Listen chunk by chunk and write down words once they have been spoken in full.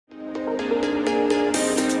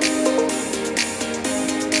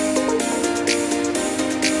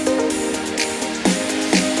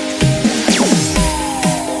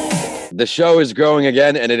The show is growing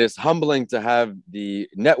again, and it is humbling to have the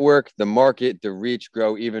network, the market, the reach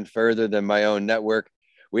grow even further than my own network.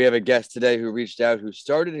 We have a guest today who reached out, who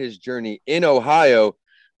started his journey in Ohio,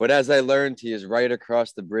 but as I learned, he is right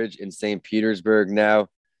across the bridge in St. Petersburg now,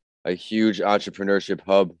 a huge entrepreneurship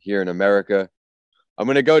hub here in America. I'm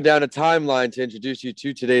going to go down a timeline to introduce you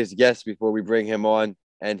to today's guest before we bring him on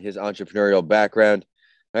and his entrepreneurial background.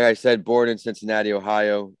 Like I said, born in Cincinnati,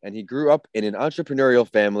 Ohio, and he grew up in an entrepreneurial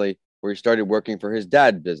family where he started working for his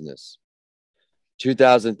dad's business.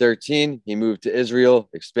 2013, he moved to Israel,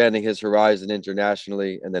 expanding his horizon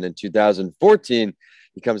internationally. And then in 2014,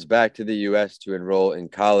 he comes back to the US to enroll in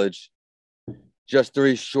college. Just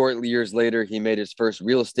 3 short years later, he made his first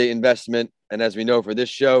real estate investment. And as we know for this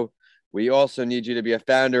show, we also need you to be a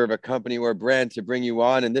founder of a company or brand to bring you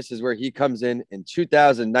on. And this is where he comes in. In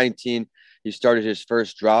 2019, he started his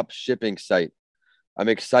first drop shipping site. I'm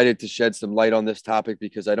excited to shed some light on this topic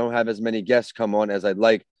because I don't have as many guests come on as I'd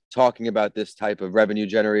like talking about this type of revenue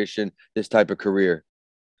generation, this type of career.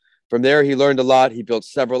 From there, he learned a lot. He built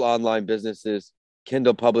several online businesses,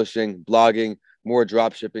 Kindle publishing, blogging, more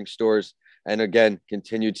drop shipping stores, and again,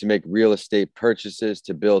 continued to make real estate purchases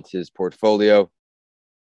to build his portfolio.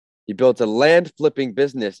 He built a land flipping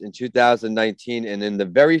business in 2019, and in the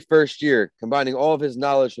very first year, combining all of his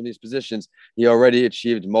knowledge from these positions, he already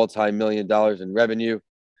achieved multi-million dollars in revenue.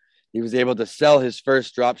 He was able to sell his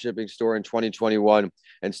first dropshipping store in 2021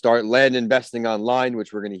 and start land investing online,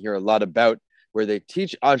 which we're going to hear a lot about, where they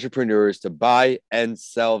teach entrepreneurs to buy and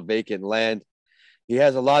sell vacant land. He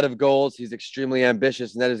has a lot of goals. He's extremely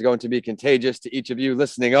ambitious, and that is going to be contagious to each of you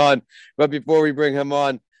listening on. But before we bring him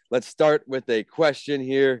on, let's start with a question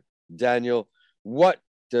here. Daniel, what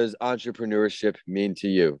does entrepreneurship mean to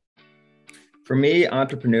you? For me,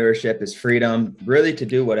 entrepreneurship is freedom, really to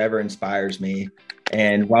do whatever inspires me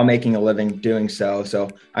and while making a living doing so.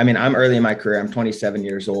 I'm early in my career. I'm 27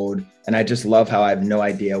 years old, and I just love how I have no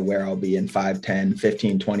idea where I'll be in 5, 10,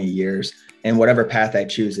 15, 20 years. And whatever path I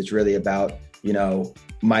choose, it's really about,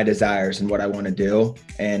 my desires and what I want to do.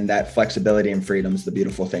 And that flexibility and freedom is the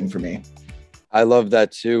beautiful thing for me. I love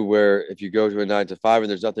that too, where if you go to a 9 to 5, and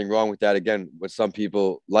there's nothing wrong with that. Again, what some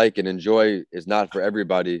people like and enjoy is not for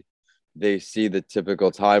everybody. They see the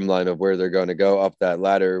typical timeline of where they're going to go up that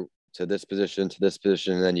ladder to this position,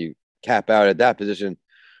 and then you cap out at that position.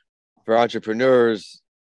 For entrepreneurs,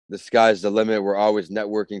 the sky's the limit. We're always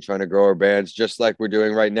networking, trying to grow our brands, just like we're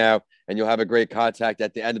doing right now. And you'll have a great contact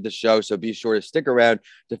at the end of the show. So be sure to stick around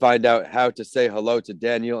to find out how to say hello to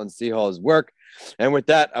Daniel and see all his work. And with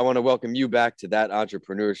that, I want to welcome you back to That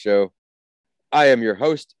Entrepreneur Show. I am your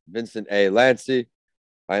host, Vincent A. Lancy.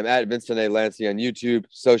 I am at Vincent A. Lancy on YouTube,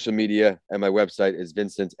 social media, and my website is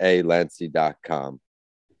vincentalancy.com.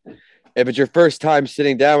 If it's your first time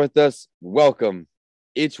sitting down with us, welcome.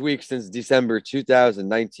 Each week since December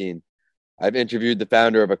 2019, I've interviewed the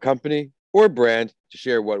founder of a company or brand to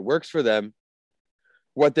share what works for them,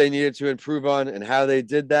 what they needed to improve on, and how they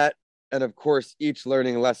did that. And of course, each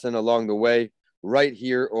learning lesson along the way right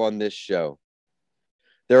here on this show.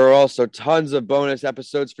 There are also tons of bonus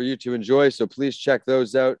episodes for you to enjoy, so please check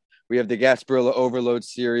those out. We have the Gasparilla Overload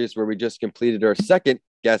series, where we just completed our second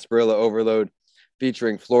Gasparilla Overload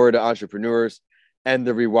featuring Florida entrepreneurs, and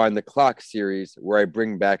the Rewind the Clock series, where I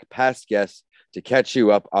bring back past guests to catch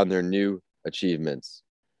you up on their new achievements.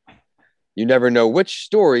 You never know which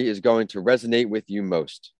story is going to resonate with you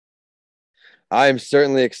most. I am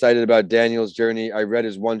certainly excited about Daniel's journey. I read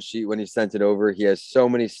his one sheet when he sent it over. He has so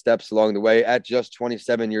many steps along the way. At just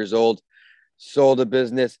 27 years old, sold a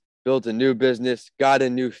business, built a new business, got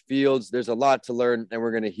in new fields. There's a lot to learn, and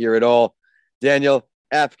we're going to hear it all. Daniel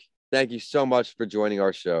F., thank you so much for joining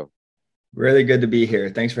our show. Really good to be here.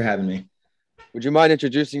 Thanks for having me. Would you mind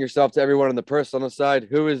introducing yourself to everyone on the personal side?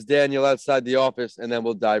 Who is Daniel outside the office? And then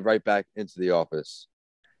we'll dive right back into the office.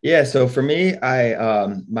 Yeah. So for me,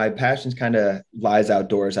 my passions kind of lies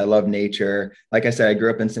outdoors. I love nature. Like I said, I grew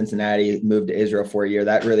up in Cincinnati, moved to Israel for a year.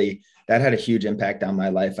 That had a huge impact on my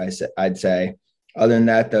life, I'd say. Other than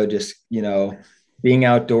that, though, just, being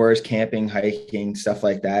outdoors, camping, hiking, stuff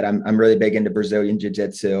like that. I'm really big into Brazilian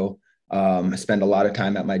jiu-jitsu. I spend a lot of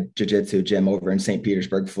time at my jiu-jitsu gym over in St.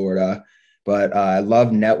 Petersburg, Florida. But I love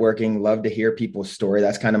networking, love to hear people's story.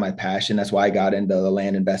 That's kind of my passion. That's why I got into the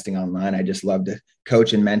land investing online. I just love to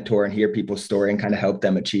coach and mentor and hear people's story and kind of help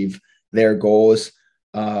them achieve their goals.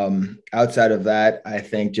 Outside of that, I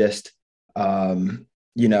think just,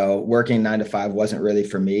 working 9 to 5 wasn't really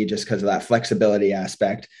for me just because of that flexibility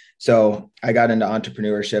aspect. So I got into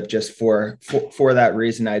entrepreneurship just for that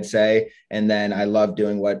reason, I'd say. And then I love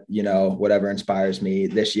doing whatever inspires me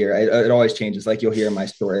this year. It always changes. Like you'll hear my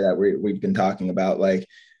story that we've been talking about. Like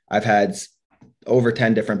I've had over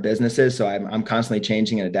 10 different businesses. So I'm constantly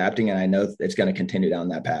changing and adapting, and I know it's going to continue down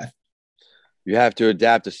that path. You have to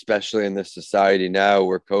adapt, especially in this society now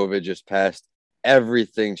where COVID just passed.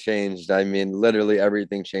 Everything changed. I mean, literally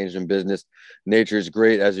everything changed in business. Nature is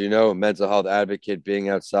great, as you know. Mental health advocate, being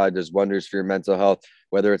outside does wonders for your mental health,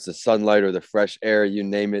 whether it's the sunlight or the fresh air, you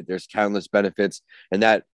name it. There's countless benefits. And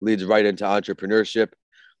that leads right into entrepreneurship.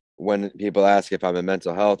 When people ask if I'm in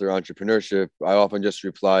mental health or entrepreneurship, I often just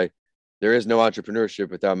reply, there is no entrepreneurship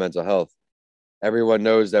without mental health. Everyone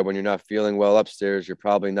knows that when you're not feeling well upstairs, you're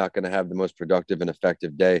probably not going to have the most productive and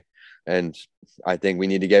effective day. And I think we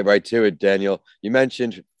need to get right to it, Daniel. You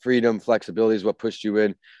mentioned freedom, flexibility is what pushed you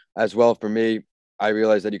in as well. For me, I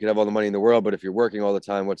realized that you can have all the money in the world, but if you're working all the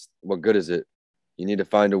time, what good is it? You need to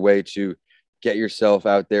find a way to get yourself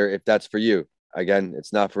out there if that's for you. Again,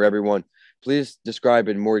 it's not for everyone. Please describe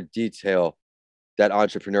in more detail that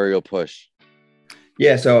entrepreneurial push.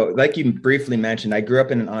 Yeah. So like you briefly mentioned, I grew up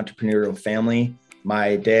in an entrepreneurial family.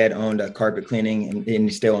 My dad owned a carpet cleaning and he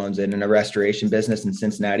still owns it, in a restoration business in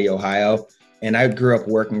Cincinnati, Ohio. And I grew up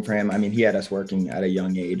working for him. I mean, he had us working at a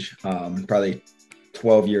young age, probably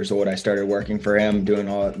 12 years old. I started working for him, doing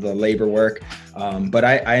all the labor work. But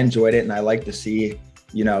I enjoyed it, and I like to see,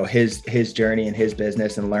 his journey and his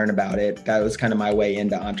business and learn about it. That was kind of my way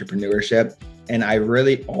into entrepreneurship. And I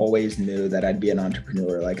really always knew that I'd be an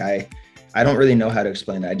entrepreneur. Like I don't really know how to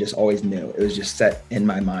explain it. I just always knew. It was just set in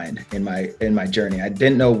my mind, in my journey. I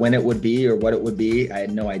didn't know when it would be or what it would be. I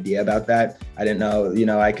had no idea about that. I didn't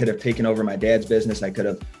know, I could have taken over my dad's business. I could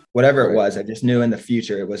have, whatever it was. I just knew in the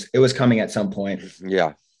future it was coming at some point.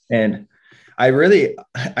 Yeah. And I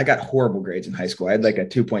got horrible grades in high school. I had like a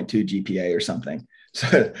 2.2 GPA or something.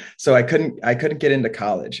 So I couldn't get into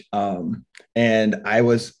college. And I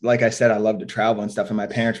was, like I said, I love to travel and stuff. And my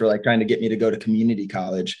parents were like trying to get me to go to community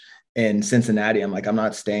college in Cincinnati. I'm like, I'm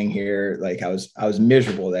not staying here. Like I was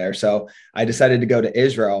miserable there. So I decided to go to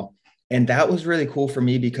Israel. And that was really cool for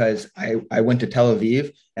me because I went to Tel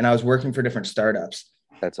Aviv and I was working for different startups.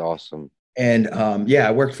 That's awesome. And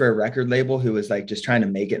I worked for a record label who was like just trying to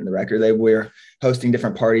make it in the record label. We were hosting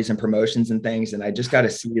different parties and promotions and things. And I just got to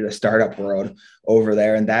see the startup world over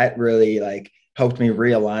there. And that really like helped me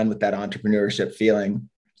realign with that entrepreneurship feeling.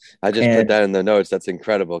 I just put that in the notes. That's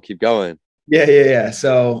incredible. Keep going. Yeah.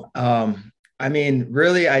 So, I mean,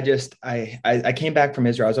 really, I came back from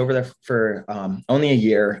Israel. I was over there for only a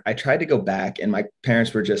year. I tried to go back, and my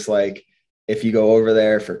parents were just like, if you go over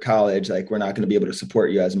there for college, like, we're not going to be able to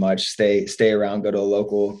support you as much. Stay around, go to a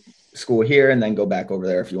local school here, and then go back over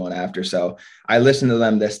there if you want after. So I listened to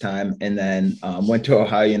them this time, and then went to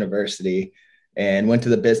Ohio University and went to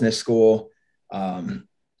the business school.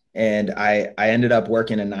 And I ended up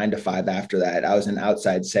working a 9 to 5 after that. I was in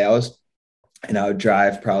outside sales. And I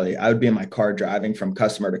would be in my car driving from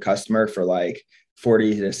customer to customer for like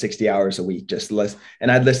 40 to 60 hours a week, just listen.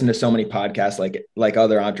 And I'd listen to so many podcasts, like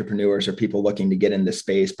other entrepreneurs or people looking to get into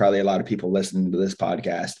space. Probably a lot of people listening to this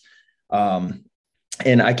podcast.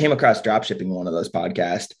 And I came across dropshipping, one of those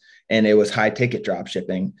podcasts, and it was high ticket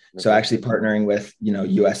dropshipping. So actually partnering with,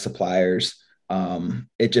 US suppliers.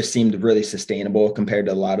 It just seemed really sustainable compared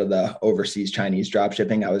to a lot of the overseas Chinese drop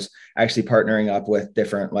shipping. I was actually partnering up with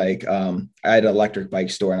different, I had an electric bike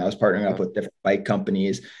store, and I was partnering up with different bike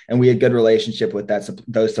companies, and we had good relationship with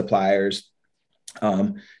those suppliers.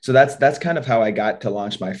 So that's kind of how I got to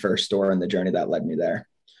launch my first store and the journey that led me there.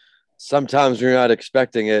 Sometimes you're not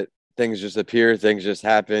expecting it. Things just appear, things just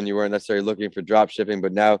happen. You weren't necessarily looking for drop shipping,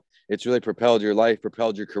 but now it's really propelled your life,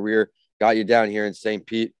 propelled your career, got you down here in St.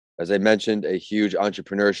 Pete. As I mentioned, a huge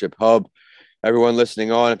entrepreneurship hub. Everyone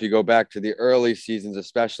listening on, if you go back to the early seasons,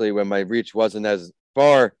 especially when my reach wasn't as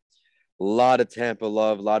far, a lot of Tampa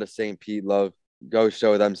love, a lot of St. Pete love. Go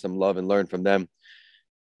show them some love and learn from them.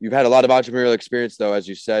 You've had a lot of entrepreneurial experience, though, as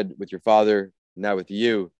you said, with your father, now with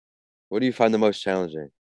you. What do you find the most challenging?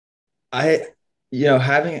 I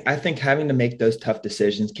think having to make those tough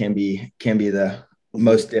decisions can be the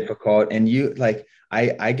most difficult. And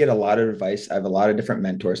I get a lot of advice. I have a lot of different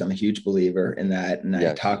mentors. I'm a huge believer in that. And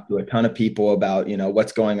I talk to a ton of people about,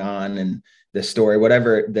 what's going on and the story,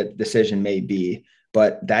 whatever the decision may be.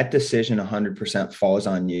 But that decision 100% falls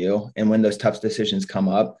on you. And when those tough decisions come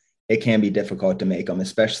up, it can be difficult to make them,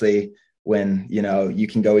 especially when, you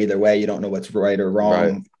can go either way. You don't know what's right or wrong.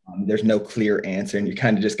 Right. There's no clear answer, and you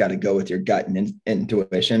kind of just got to go with your gut and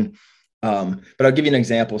intuition. But I'll give you an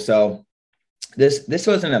example. So this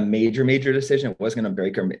wasn't a major decision. It wasn't going to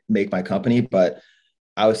break or make my company, but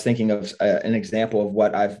I was thinking of an example of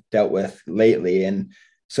what I've dealt with lately. And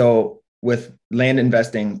so with my land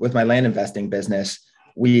investing business,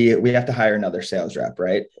 we have to hire another sales rep,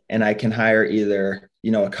 right? And I can hire either,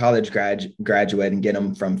 a college graduate and get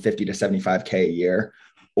them from 50 to 75K a year,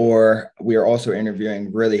 or we are also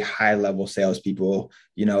interviewing really high level salespeople,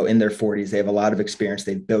 in their 40s. They have a lot of experience.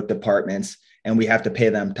 They've built departments, and we have to pay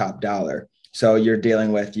them top dollar. So you're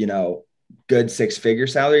dealing with, good 6-figure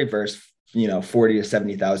salary versus, $40,000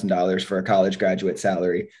 to $70,000 for a college graduate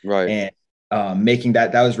salary. Right. And making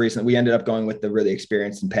that was recent. We ended up going with the really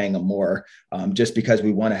experienced and paying him more, just because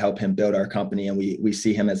we want to help him build our company, and we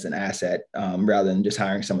see him as an asset, rather than just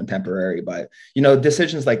hiring someone temporary. But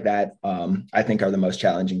decisions like that, I think, are the most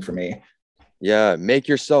challenging for me. Yeah, make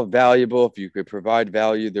yourself valuable. If you could provide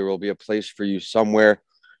value, there will be a place for you somewhere.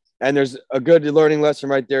 And there's a good learning lesson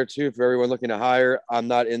right there too for everyone looking to hire. I'm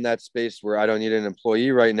not in that space where I don't need an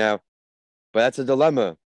employee right now, but that's a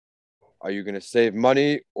dilemma. Are you going to save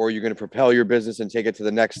money, or are you going to propel your business and take it to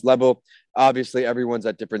the next level? Obviously, everyone's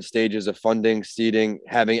at different stages of funding, seeding,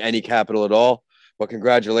 having any capital at all. But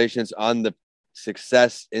congratulations on the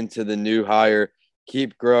success into the new hire.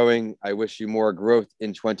 Keep growing. I wish you more growth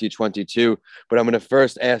in 2022. But I'm going to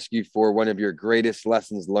first ask you for one of your greatest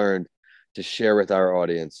lessons learned to share with our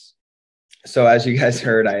audience. So as you guys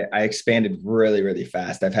heard, I expanded really, really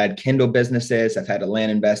fast. I've had Kindle businesses. I've had a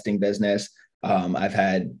land investing business. I've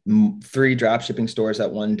had 3 drop shipping stores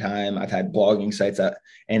at one time. I've had blogging sites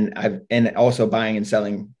and also buying and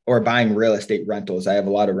selling, or buying real estate rentals. I have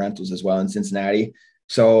a lot of rentals as well in Cincinnati.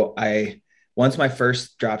 So once my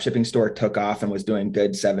first drop shipping store took off and was doing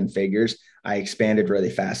good 7 figures, I expanded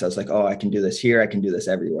really fast. I was like, oh, I can do this here. I can do this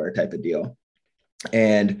everywhere type of deal.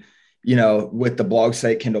 And, with the blog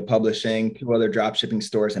site, Kindle publishing, 2 other drop shipping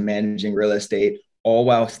stores, and managing real estate, all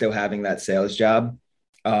while still having that sales job,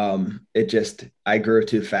 I grew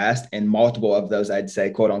too fast, and multiple of those, I'd say,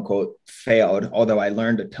 quote unquote, failed. Although I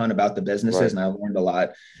learned a ton about the businesses, right, and I learned a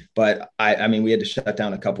lot, but I mean, we had to shut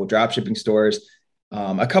down a couple of drop shipping stores.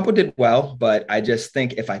 A couple did well, but I just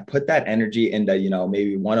think if I put that energy into,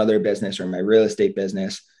 maybe one other business or my real estate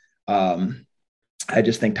business, I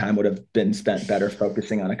just think time would have been spent better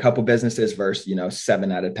focusing on a couple businesses versus,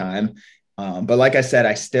 7 at a time. But like I said,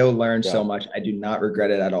 I still learned so much. I do not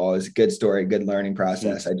regret it at all. It's a good story, good learning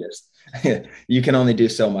process. You can only do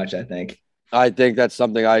so much, I think. I think that's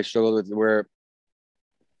something I struggled with, where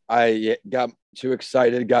I got too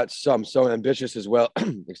excited, got so ambitious as well.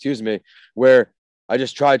 Excuse me, where I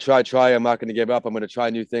just try. I'm not going to give up. I'm going to try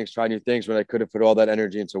new things when I could have put all that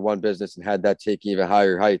energy into one business and had that take even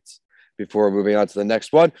higher heights before moving on to the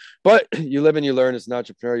next one. But you live and you learn as an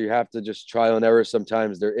entrepreneur. You have to just trial and error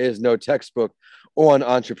sometimes. There is no textbook on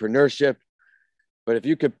entrepreneurship. But if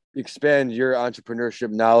you could expand your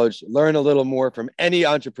entrepreneurship knowledge, learn a little more from any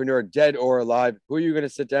entrepreneur, dead or alive, who are you going to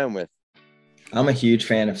sit down with? I'm a huge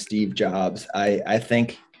fan of Steve Jobs. I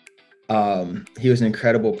think he was an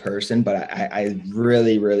incredible person, but I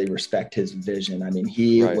really, really respect his vision. I mean,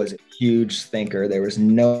 he was a huge thinker. There was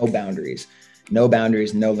no boundaries, no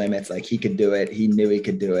limits. Like, he could do it. He knew he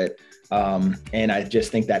could do it. And I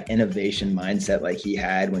just think that innovation mindset, like he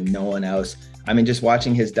had when no one else, I mean, just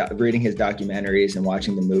watching reading his documentaries and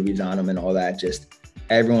watching the movies on him and all that, just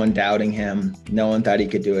everyone doubting him. No one thought he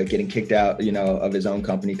could do it, getting kicked out, of his own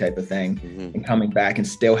company type of thing, and coming back and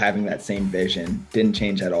still having that same vision. Didn't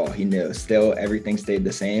change at all. He knew still everything stayed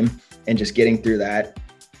the same, and just getting through that.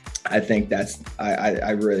 I think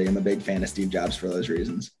I really am a big fan of Steve Jobs for those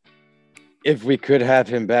reasons. If we could have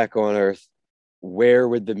him back on Earth, where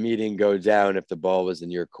would the meeting go down if the ball was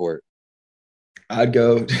in your court? I'd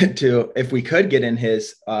go to if we could get in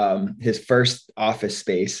his first office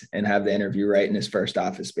space and have the interview right in his first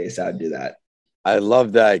office space. I'd do that. I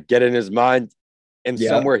love that. Get in his mind and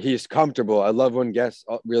somewhere he's comfortable. I love when guests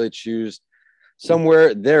really choose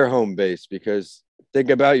somewhere their home base, because think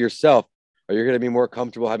about yourself. Are you going to be more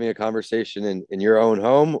comfortable having a conversation in your own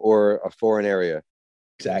home or a foreign area?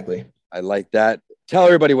 Exactly. I like that. Tell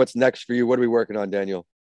everybody what's next for you. What are we working on, Daniel?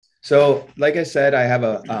 So, like I said, I have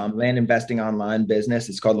a land investing online business.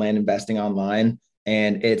 It's called Land Investing Online.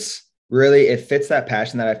 And it fits that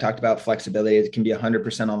passion that I've talked about, flexibility. It can be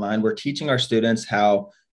 100% online. We're teaching our students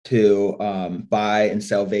how to buy and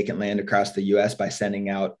sell vacant land across the US by sending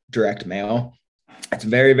out direct mail. It's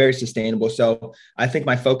very, very sustainable. So I think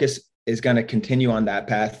my focus is going to continue on that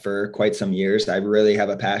path for quite some years. I really have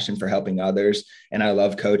a passion for helping others, and I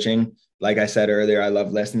love coaching. Like I said earlier, I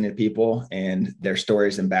love listening to people and their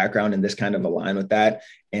stories and background, and this kind of align with that.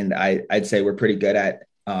 And I'd say we're pretty good at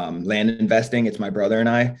land investing. It's my brother and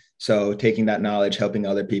I. So taking that knowledge, helping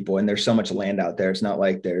other people, and there's so much land out there. It's not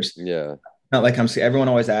like everyone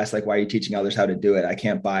always asks, like, why are you teaching others how to do it? I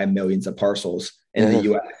can't buy millions of parcels in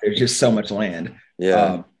the US. There's just so much land.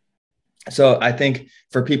 Yeah. So I think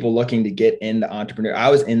for people looking to get into entrepreneur, I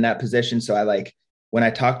was in that position. So I like when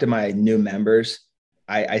I talk to my new members,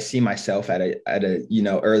 I see myself at a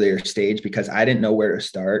earlier stage because I didn't know where to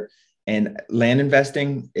start. And land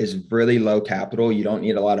investing is really low capital. You don't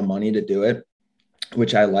need a lot of money to do it,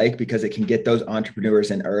 which I like because it can get those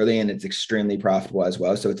entrepreneurs in early and it's extremely profitable as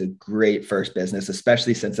well. So it's a great first business,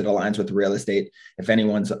 especially since it aligns with real estate. If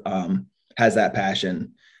anyone's has that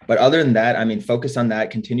passion. But other than that, I mean, focus on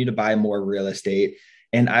that, continue to buy more real estate.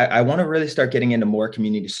 And I want to really start getting into more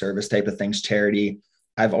community service type of things, charity.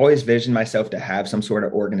 I've always visioned myself to have some sort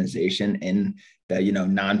of organization in the,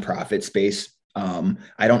 nonprofit space.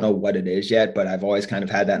 I don't know what it is yet, but I've always kind of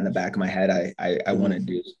had that in the back of my head. I want to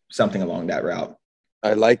do something along that route.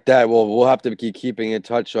 I like that. Well, we'll have to keep keeping in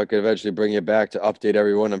touch so I could eventually bring you back to update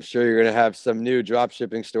everyone. I'm sure you're going to have some new drop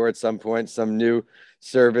shipping store at some point, some new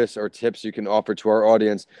service or tips you can offer to our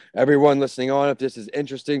audience. Everyone listening on, if this is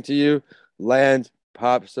interesting to you, land,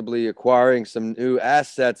 possibly acquiring some new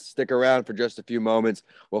assets, stick around for just a few moments.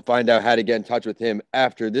 We'll find out how to get in touch with him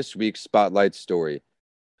after this week's Spotlight story.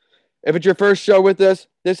 If it's your first show with us,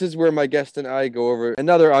 this is where my guest and I go over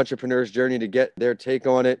another entrepreneur's journey to get their take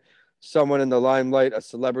on it. Someone in the limelight, a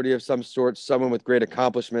celebrity of some sort, someone with great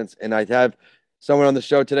accomplishments. And I have someone on the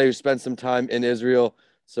show today who spent some time in Israel.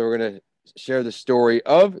 So we're going to share the story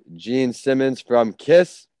of Gene Simmons from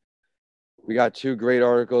KISS. We got two great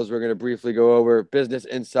articles we're going to briefly go over: Business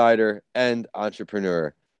Insider and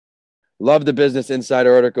Entrepreneur. Love the Business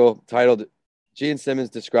Insider article titled Gene Simmons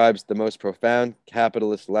describes the most profound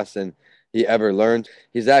capitalist lesson he ever learned.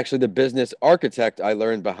 He's actually the business architect I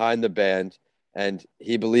learned behind the band, and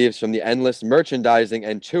he believes from the endless merchandising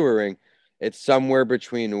and touring, it's somewhere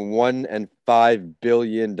between $1 and $5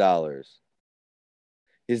 billion.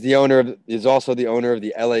 He's also the owner of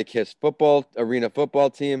the LA Kiss football arena football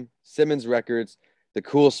team, Simmons Records, the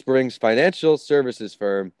Cool Springs financial services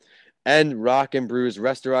firm, and Rock and Brews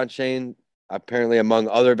restaurant chain, apparently among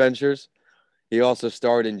other ventures. He also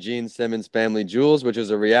starred in Gene Simmons' Family Jewels, which was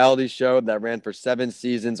a reality show that ran for 7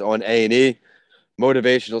 seasons on A&E.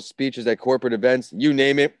 Motivational speeches at corporate events, you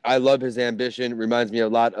name it. I love his ambition. Reminds me a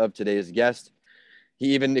lot of today's guest.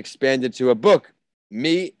 He even expanded to a book,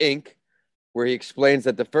 Me Inc., where he explains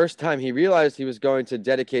that the first time he realized he was going to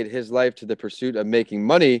dedicate his life to the pursuit of making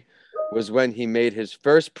money was when he made his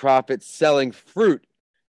first profit selling fruit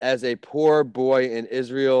as a poor boy in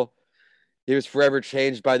Israel. He was forever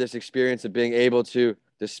changed by this experience of being able to,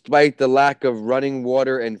 despite the lack of running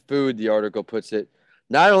water and food, the article puts it,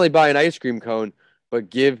 not only buy an ice cream cone, but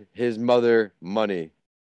give his mother money.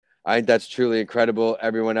 I think that's truly incredible.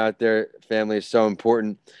 Everyone out there, family is so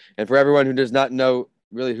important. And for everyone who does not know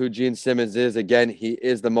really who Gene Simmons is, again, he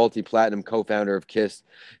is the multi-platinum co-founder of KISS.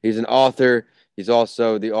 He's an author. He's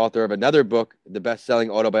also the author of another book, the best-selling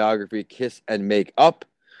autobiography, Kiss and Make Up.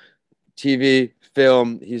 TV,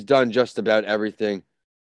 film, he's done just about everything.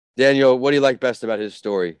 Daniel, what do you like best about his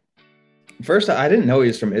story? First, I didn't know he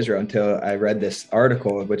was from Israel until I read this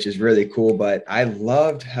article, which is really cool. But I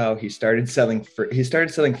loved how he started selling fruit. He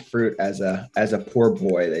started selling fruit as a poor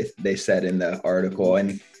boy. They said in the article,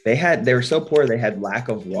 and they were so poor they had lack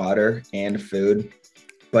of water and food.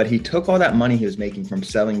 But he took all that money he was making from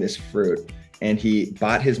selling this fruit, and he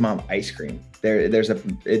bought his mom ice cream. They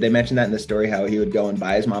mentioned that in the story how he would go and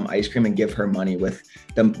buy his mom ice cream and give her money with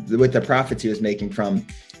the profits he was making from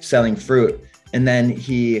selling fruit, and then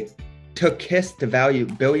he took KISS to value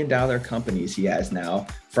billion-dollar companies he has now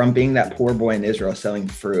from being that poor boy in Israel selling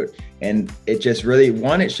fruit. And it just really,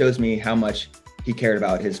 it shows me how much he cared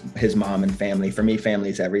about his mom and family. For me, family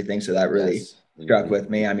is everything. So that really struck with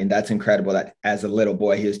me. I mean, that's incredible that as a little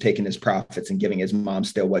boy, he was taking his profits and giving his mom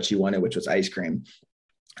still what she wanted, which was ice cream.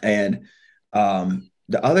 And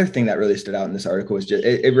the other thing that really stood out in this article is just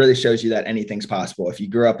it really shows you that anything's possible. If you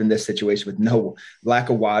grew up in this situation with no lack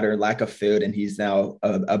of water, lack of food, and he's now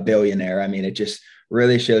a billionaire, I mean, it just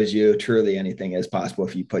really shows you truly anything is possible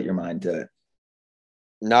if you put your mind to it.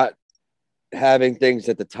 Not having things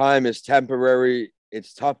at the time is temporary.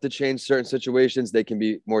 It's tough to change certain situations. They can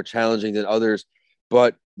be more challenging than others,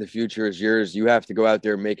 but the future is yours. You have to go out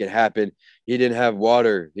there and make it happen. He didn't have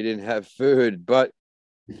water, he didn't have food, but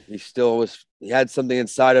he had something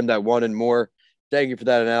inside him that wanted more. Thank you for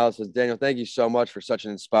that analysis, Daniel. Thank you so much for such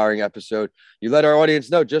an inspiring episode. You let our audience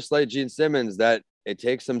know, just like Gene Simmons, that it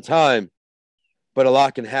takes some time, but a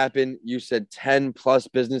lot can happen. You said 10 plus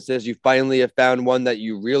businesses. You finally have found one that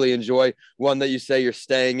you really enjoy, one that you say you're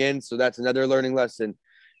staying in. So that's another learning lesson.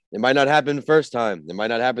 It might not happen the first time. It might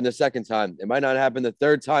not happen the second time. It might not happen the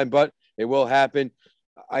third time, but it will happen.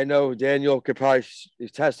 I know Daniel could probably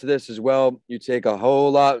attest to this as well. You take a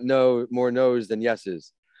whole lot more no's than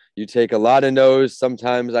yeses. You take a lot of no's.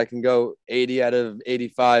 Sometimes I can go 80 out of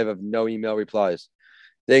 85 of no email replies.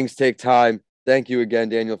 Things take time. Thank you again,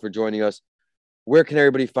 Daniel, for joining us. Where can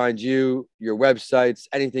everybody find you, your websites,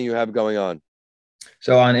 anything you have going on?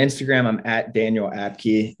 So on Instagram, I'm at Daniel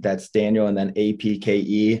Apke. That's Daniel and then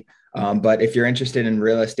APKE. But if you're interested in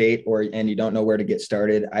real estate and you don't know where to get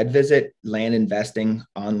started, I'd visit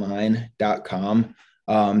landinvestingonline.com.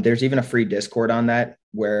 There's even a free Discord on that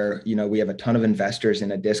where, we have a ton of investors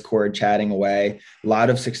in a Discord chatting away, a lot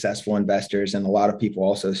of successful investors and a lot of people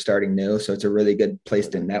also starting new. So it's a really good place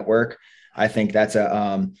to network. I think that's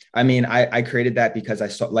I created that because I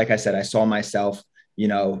saw myself,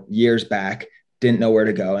 years back, didn't know where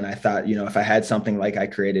to go. And I thought, if I had something like I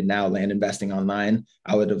created now, Land Investing Online,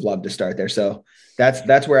 I would have loved to start there. So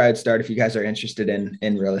that's where I'd start if you guys are interested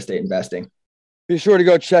in real estate investing. Be sure to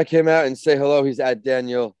go check him out and say hello. He's at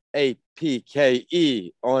Daniel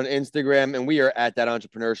APKE on Instagram, and we are at That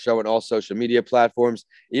Entrepreneur Show on all social media platforms.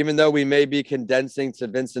 Even though we may be condensing to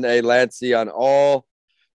Vincent A. Lancey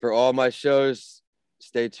for all my shows,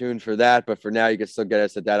 stay tuned for that. But for now, you can still get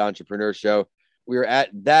us at That Entrepreneur Show. We are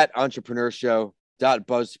at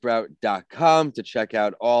thatentrepreneurshow.buzzsprout.com to check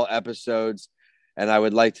out all episodes. And I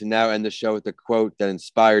would like to now end the show with a quote that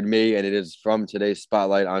inspired me, and it is from today's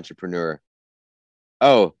Spotlight Entrepreneur.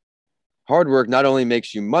 Oh, hard work not only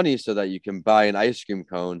makes you money so that you can buy an ice cream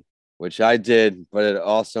cone, which I did, but it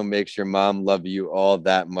also makes your mom love you all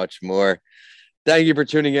that much more. Thank you for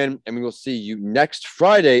tuning in, and we will see you next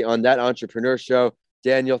Friday on That Entrepreneur Show.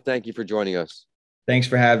 Daniel, thank you for joining us. Thanks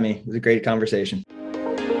for having me. It was a great conversation.